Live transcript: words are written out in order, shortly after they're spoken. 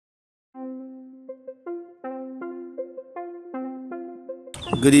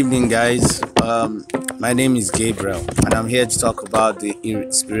Good evening, guys. My name is Gabriel, and I'm here to talk about the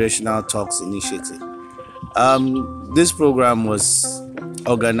Inspirational Talks Initiative. This program was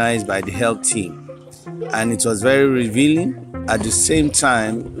organized by the health team, and it was very revealing, at the same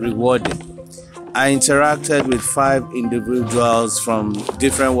time rewarding. I interacted with 5 individuals from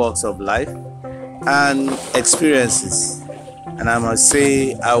different walks of life and experiences, and I must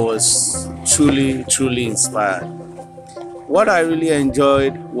say I was truly inspired. What I really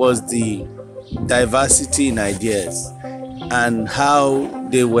enjoyed was the diversity in ideas and how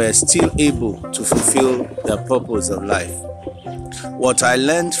they were still able to fulfill the purpose of life. What I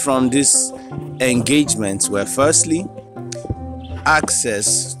learned from this engagement were, firstly,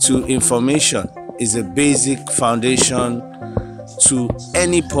 access to information is a basic foundation to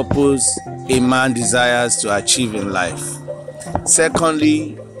any purpose a man desires to achieve in life.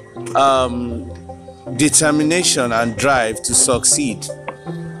 Secondly, determination and drive to succeed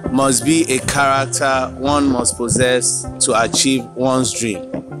must be a character one must possess to achieve one's dream.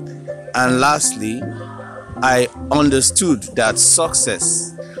 And lastly, I understood that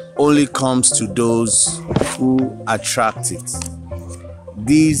success only comes to those who attract it.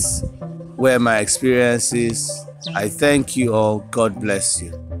 These were my experiences. I thank you all. God bless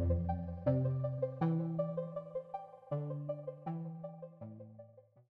you.